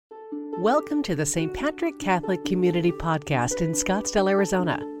Welcome to the St. Patrick Catholic Community Podcast in Scottsdale,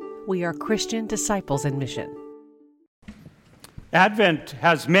 Arizona. We are Christian disciples in mission. Advent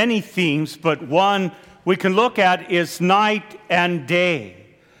has many themes, but one we can look at is night and day.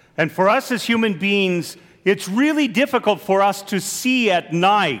 And for us as human beings, it's really difficult for us to see at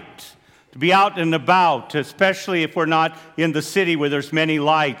night, to be out and about, especially if we're not in the city where there's many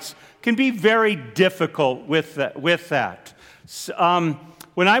lights. It can be very difficult with that.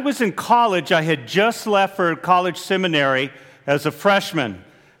 When I was in college, I had just left for college seminary as a freshman.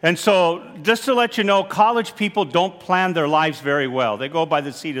 And so, just to let you know, college people don't plan their lives very well. They go by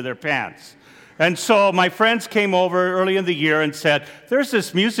the seat of their pants. And so my friends came over early in the year and said, there's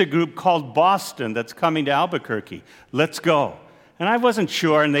this music group called Boston that's coming to Albuquerque. Let's go. And I wasn't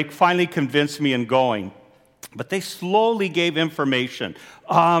sure, and they finally convinced me in going. But they slowly gave information.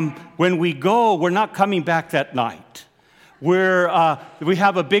 When we go, we're not coming back that night. We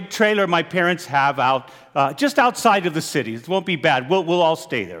have a big trailer my parents have out just outside of the city. It won't be bad. We'll all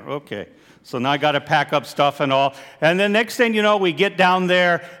stay there. Okay. So now I got to pack up stuff and all. And then next thing you know, we get down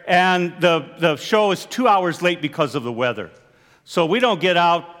there, and the show is 2 hours late because of the weather. So we don't get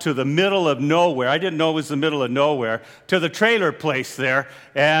out to the middle of nowhere. I didn't know it was the middle of nowhere, to the trailer place there.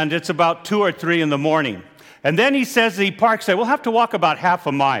 And it's about 2 or 3 in the morning. And then he says he parks there. We'll have to walk about half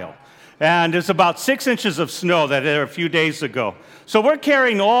a mile. And there's about 6 inches of snow that there a few days ago. So we're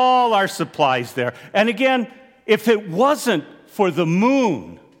carrying all our supplies there. And again, if it wasn't for the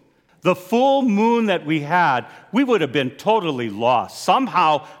moon, the full moon that we had, we would have been totally lost.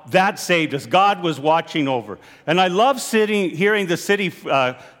 Somehow that saved us. God was watching over. And I love hearing the city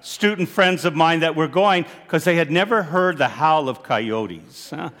student friends of mine that were going because they had never heard the howl of coyotes.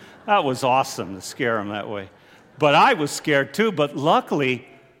 That was awesome to scare them that way. But I was scared too. But luckily,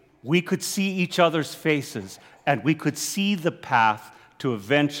 we could see each other's faces, and we could see the path to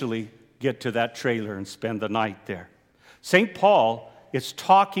eventually get to that trailer and spend the night there. St. Paul is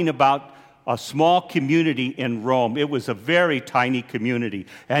talking about a small community in Rome. It was a very tiny community.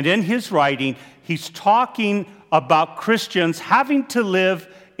 And in his writing, he's talking about Christians having to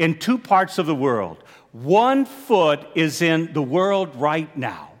live in two parts of the world. One foot is in the world right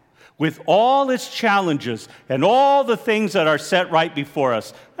now, with all its challenges and all the things that are set right before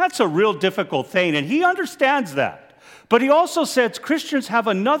us. That's a real difficult thing, and he understands that. But he also says Christians have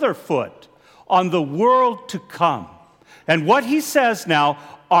another foot on the world to come. And what he says now,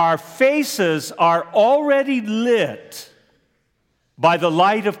 our faces are already lit by the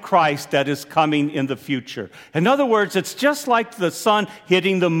light of Christ that is coming in the future. In other words, it's just like the sun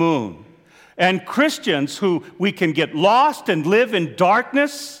hitting the moon. And Christians who we can get lost and live in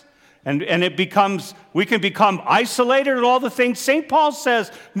darkness, and we can become isolated and all the things. St. Paul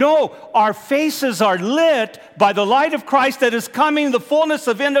says, no, our faces are lit by the light of Christ that is coming, the fullness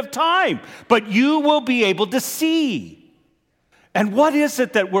of end of time. But you will be able to see. And what is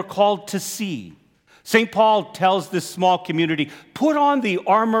it that we're called to see? St. Paul tells this small community, put on the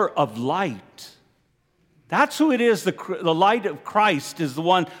armor of light. That's who it is. The light of Christ is the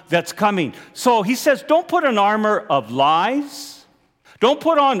one that's coming. So he says, don't put an armor of lies. Don't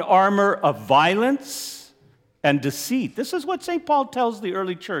put on armor of violence and deceit. This is what St. Paul tells the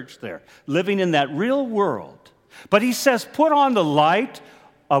early church there, living in that real world. But he says, put on the light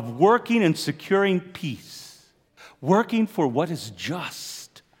of working and securing peace, working for what is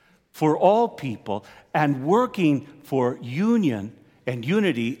just for all people, and working for union and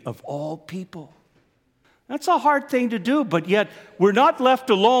unity of all people. That's a hard thing to do, but yet we're not left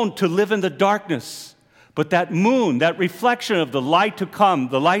alone to live in the darkness. But that moon, that reflection of the light to come,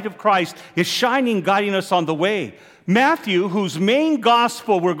 the light of Christ, is shining, guiding us on the way. Matthew, whose main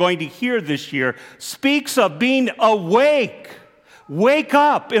gospel we're going to hear this year, speaks of being awake. Wake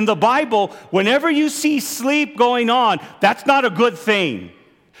up. In the Bible, whenever you see sleep going on, that's not a good thing,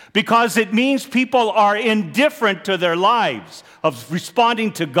 because it means people are indifferent to their lives of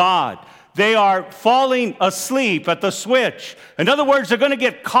responding to God. They are falling asleep at the switch. In other words, they're going to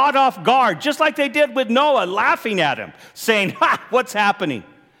get caught off guard, just like they did with Noah, laughing at him, saying, what's happening?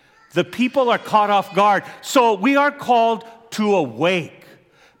 The people are caught off guard. So we are called to awake.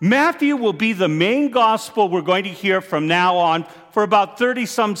 Matthew will be the main gospel we're going to hear from now on for about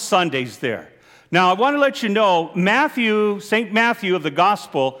 30-some Sundays there. Now, I want to let you know, St. Matthew of the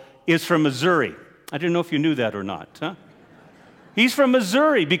gospel is from Missouri. I didn't know if you knew that or not, huh? He's from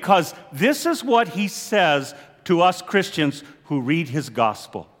Missouri because this is what he says to us Christians who read his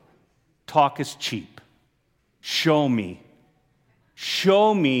gospel. Talk is cheap. Show me.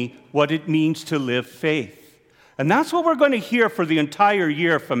 Show me what it means to live faith. And that's what we're going to hear for the entire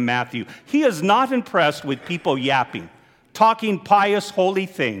year from Matthew. He is not impressed with people yapping. talking pious, holy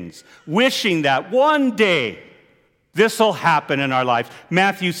things, wishing that one day this will happen in our life.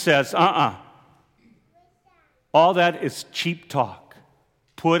 Matthew says, all that is cheap talk.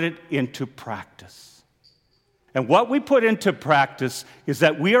 Put it into practice. And what we put into practice is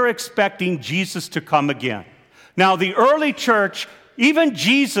that we are expecting Jesus to come again. Now, the early church, even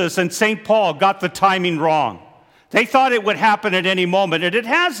Jesus and St. Paul got the timing wrong. They thought it would happen at any moment, and it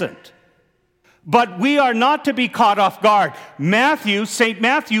hasn't. But we are not to be caught off guard. St.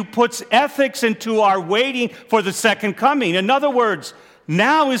 Matthew puts ethics into our waiting for the second coming. In other words,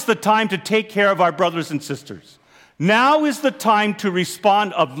 now is the time to take care of our brothers and sisters. Now is the time to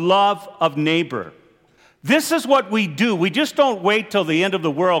respond of love of neighbor. This is what we do. We just don't wait till the end of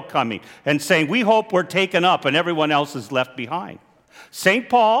the world coming and saying, we hope we're taken up and everyone else is left behind. St.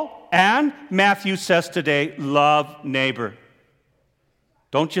 Paul and Matthew says today, love neighbor.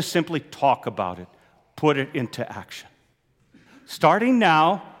 Don't just simply talk about it. Put it into action. Starting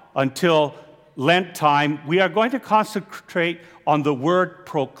now until Lent time, we are going to concentrate on the word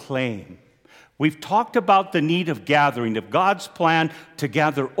proclaim. We've talked about the need of gathering, of God's plan to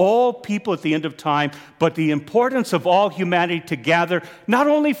gather all people at the end of time, but the importance of all humanity to gather not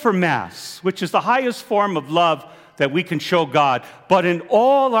only for Mass, which is the highest form of love that we can show God, but in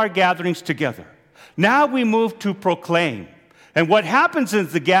all our gatherings together. Now we move to proclaim. And what happens in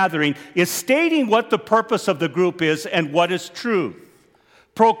the gathering is stating what the purpose of the group is and what is truth.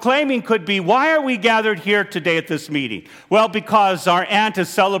 Proclaiming could be, why are we gathered here today at this meeting? Well, because our aunt is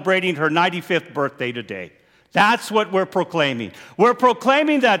celebrating her 95th birthday today. That's what we're proclaiming. We're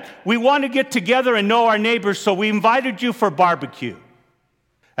proclaiming that we want to get together and know our neighbors, so we invited you for barbecue.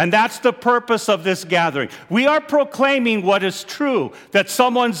 And that's the purpose of this gathering. We are proclaiming what is true, that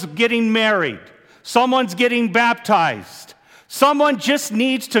someone's getting married, someone's getting baptized, someone just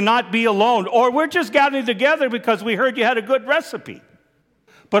needs to not be alone, or we're just gathering together because we heard you had a good recipe.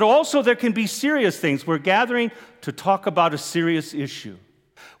 But also there can be serious things. We're gathering to talk about a serious issue.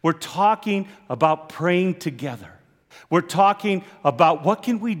 We're talking about praying together. We're talking about what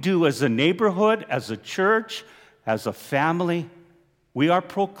can we do as a neighborhood, as a church, as a family. We are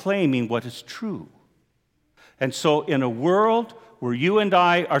proclaiming what is true. And so in a world where you and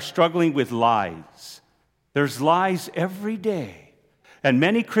I are struggling with lies, there's lies every day. And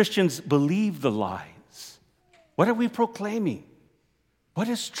many Christians believe the lies. What are we proclaiming? What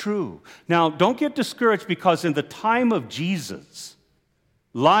is true? Now, don't get discouraged because in the time of Jesus,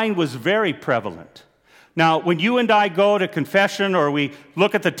 lying was very prevalent. Now, when you and I go to confession or we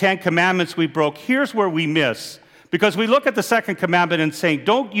look at the 10 commandments we broke, here's where we miss. Because we look at the second commandment and saying,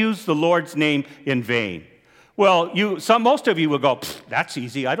 don't use the Lord's name in vain. Well, most of you will go, that's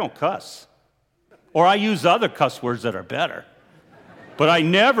easy, I don't cuss. Or I use other cuss words that are better. But I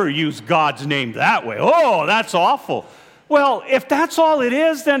never use God's name that way. Oh, that's awful. Well, if that's all it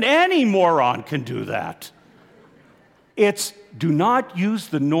is, then any moron can do that. It's do not use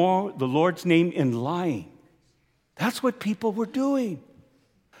the Lord's name in lying. That's what people were doing.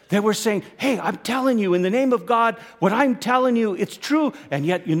 They were saying, hey, I'm telling you in the name of God, what I'm telling you, it's true, and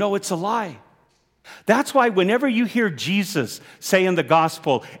yet you know it's a lie. That's why whenever you hear Jesus say in the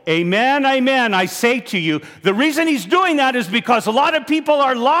gospel, amen, amen, I say to you, the reason he's doing that is because a lot of people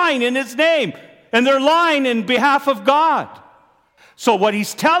are lying in his name, and they're lying in behalf of God. So what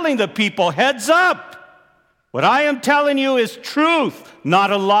he's telling the people, heads up, what I am telling you is truth,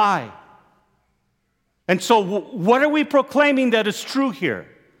 not a lie. And so what are we proclaiming that is true here?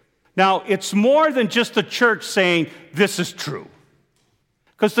 Now, it's more than just the church saying this is true.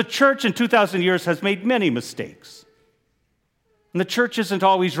 Because the church in 2,000 years has made many mistakes. And the church isn't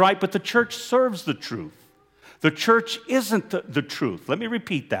always right, but the church serves the truth. The church isn't the truth. Let me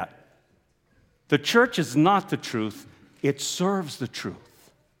repeat that. The church is not the truth. It serves the truth.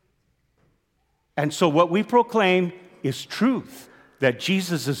 And so what we proclaim is truth, that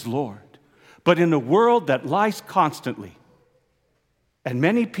Jesus is Lord. But in a world that lies constantly, and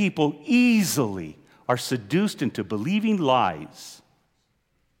many people easily are seduced into believing lies,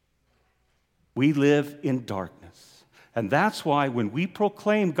 we live in darkness. And that's why when we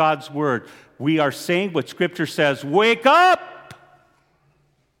proclaim God's word, we are saying what Scripture says, wake up!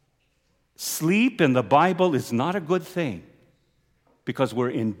 Sleep in the Bible is not a good thing because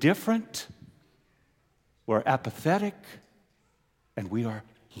we're indifferent, we're apathetic, and we are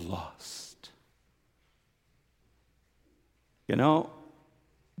lost. You know,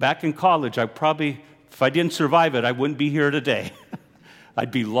 back in college, if I didn't survive it, I wouldn't be here today.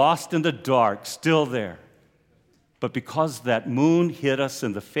 I'd be lost in the dark, still there. But because that moon hit us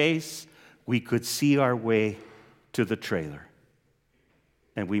in the face, we could see our way to the trailer.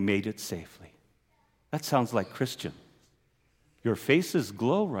 And we made it safely. That sounds like Christian. Your faces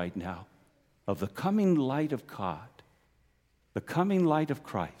glow right now of the coming light of God, the coming light of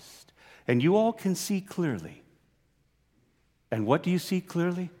Christ. And you all can see clearly. And what do you see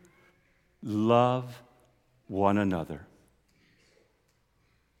clearly? Love one another.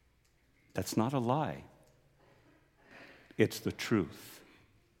 That's not a lie. It's the truth.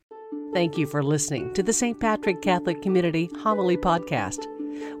 Thank you for listening to the St. Patrick Catholic Community Homily Podcast.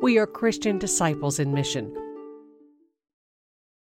 We are Christian disciples in mission,